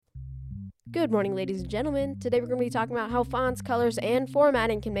Good morning, ladies and gentlemen. Today we're going to be talking about how fonts, colors, and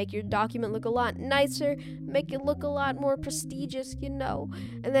formatting can make your document look a lot nicer, make it look a lot more prestigious, and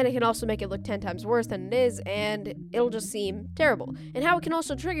then it can also make it look 10 times worse than it is, and it'll just seem terrible. And how it can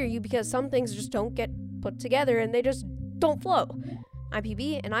also trigger you because some things just don't get put together and they just don't flow. I'm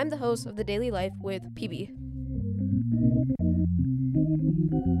PB, and I'm the host of The Daily Life with PB.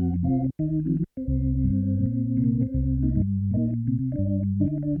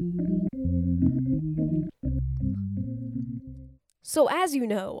 So as you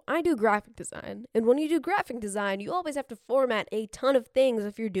know, I do graphic design, and when you do graphic design, you always have to format a ton of things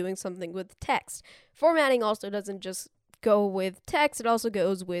if you're doing something with text. Formatting also doesn't just go with text, it also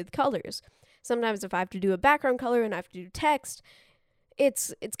goes with colors. Sometimes if I have to do a background color and I have to do text,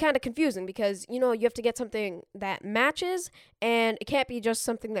 it's kind of confusing because, you have to get something that matches, and it can't be just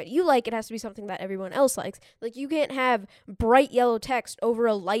something that you like, it has to be something that everyone else likes. Like, you can't have bright yellow text over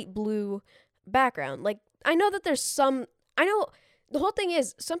a light blue background. Like, I know the whole thing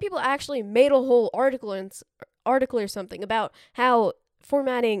is, some people actually made a whole article or something about how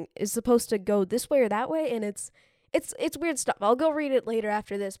formatting is supposed to go this way or that way, and it's weird stuff. I'll go read it later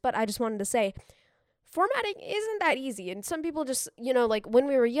after this, but I just wanted to say, formatting isn't that easy, and some people just, like when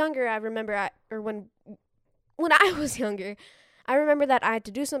we were younger, I remember, when I was younger, I remember that I had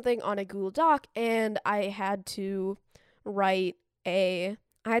to do something on a Google Doc, and I had to write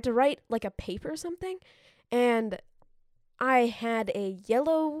like a paper or something, and I had a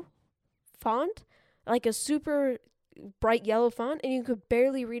yellow font, like a super bright yellow font, and you could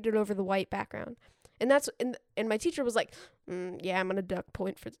barely read it over the white background. And my teacher was like, yeah, I'm gonna deduct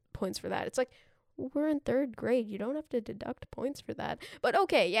points for that. It's like, we're in third grade. You don't have to deduct points for that. But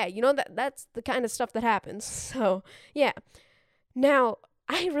okay, yeah, that's the kind of stuff that happens. So yeah. Now,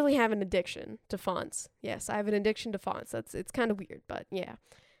 I really have an addiction to fonts. Yes, I have an addiction to fonts. It's kind of weird, but yeah.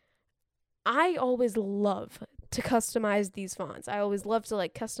 I always love to customize these fonts. I always love to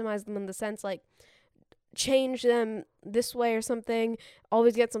customize them in the sense change them this way or something.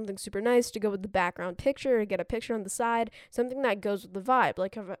 Always get something super nice to go with the background picture, or get a picture on the side, something that goes with the vibe.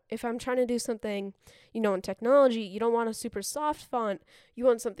 Like if I'm trying to do something, in technology, you don't want a super soft font. You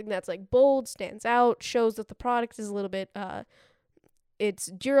want something that's bold, stands out, shows that the product is a little bit it's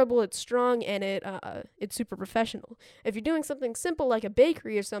durable, it's strong, and it's super professional. If you're doing something simple like a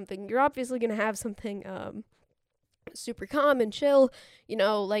bakery or something, you're obviously going to have something super calm and chill,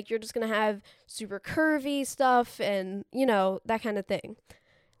 you're just going to have super curvy stuff and, that kind of thing.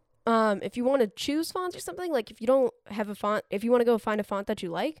 If you want to choose fonts or something, if you don't have a font, if you want to go find a font that you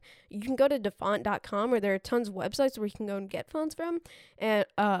like, you can go to dafont.com, or there are tons of websites where you can go and get fonts from. And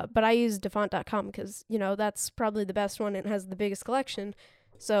but I use dafont.com because, that's probably the best one and has the biggest collection.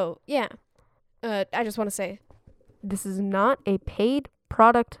 So, yeah. I just want to say, this is not a paid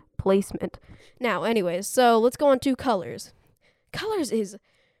product placement. Now, anyways, so let's go on to colors. Colors is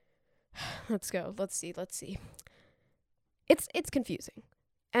let's see. It's confusing.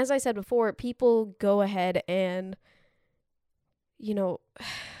 As I said before, people go ahead and, I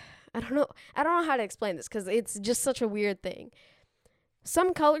don't know how to explain this because it's just such a weird thing.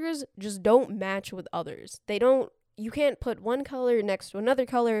 Some colors just don't match with others. You can't put one color next to another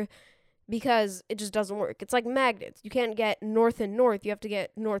color because it just doesn't work. It's like magnets. You can't get north and north. You have to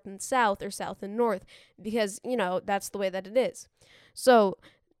get north and south, or south and north, because, that's the way that it is. So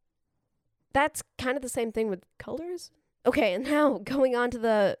that's kind of the same thing with colors. Okay, and now going on to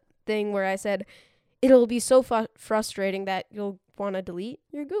the thing where I said it'll be so frustrating that you'll want to delete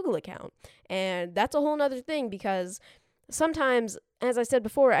your Google account. And that's a whole nother thing because sometimes, as I said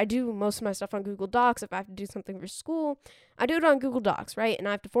before, I do most of my stuff on Google Docs. If I have to do something for school, I do it on Google Docs, right? And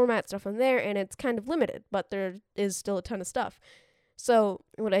I have to format stuff on there, and it's kind of limited, but there is still a ton of stuff. So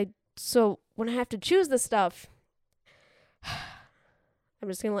when I have to choose the stuff, I'm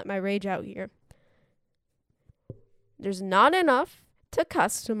just going to let my rage out here. There's not enough to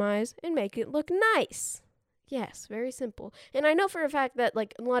customize and make it look nice. Yes, very simple. And I know for a fact that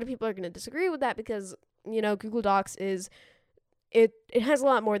a lot of people are going to disagree with that because, Google Docs it has a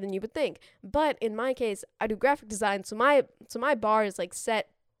lot more than you would think. But in my case, I do graphic design, so my bar is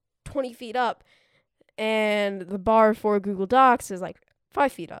set 20 feet up, and the bar for Google Docs is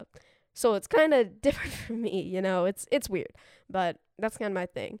 5 feet up. So it's kind of different for me, it's weird, but that's kind of my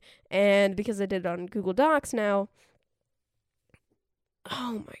thing. And because I did it on Google Docs now,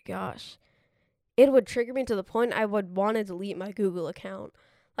 oh my gosh, it would trigger me to the point I would want to delete my Google account.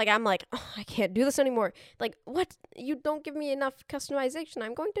 I'm I can't do this anymore. What? You don't give me enough customization.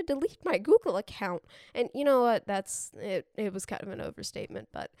 I'm going to delete my Google account. And you know what? It was kind of an overstatement,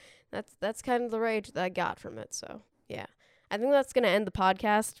 but that's kind of the rage that I got from it. So, yeah. I think that's going to end the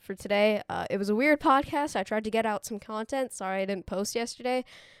podcast for today. It was a weird podcast. I tried to get out some content. Sorry I didn't post yesterday.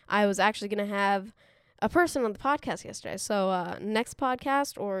 I was actually going to have a person on the podcast yesterday. So next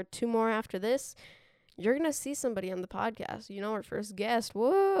podcast or 2 more after this, you're going to see somebody on the podcast. You know, our first guest.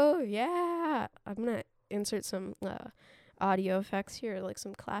 Whoa, yeah. I'm going to insert some audio effects here, like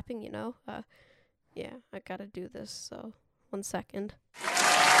some clapping, you know. Yeah, I got to do this, so 1 second.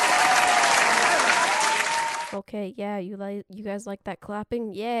 Okay, yeah, you guys like that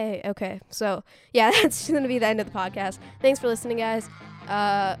clapping? Yay. Okay, so yeah, that's going to be the end of the podcast. Thanks for listening, guys.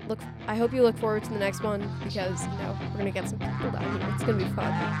 I hope you look forward to the next one because, you know, we're going to get some people down here. It's going to be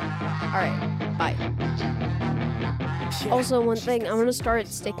fun. All right, bye. Also, one thing, I'm going to start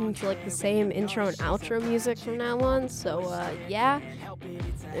sticking to, like, the same intro and outro music from now on. So, yeah,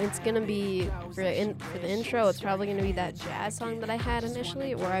 it's going to be, for the intro, it's probably going to be that jazz song that I had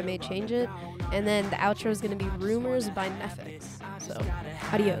initially, or I may change it. And then the outro is going to be Rumors by Nefix. So,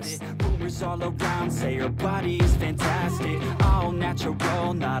 adios. Rumors all around say her body is fantastic, all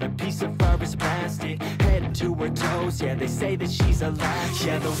natural, not a piece of fur is plastic. Head to her toes, yeah, they say that she's a latch.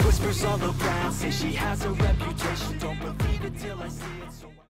 Yeah, the whispers all around say she has a reputation. Don't believe it till I see it. So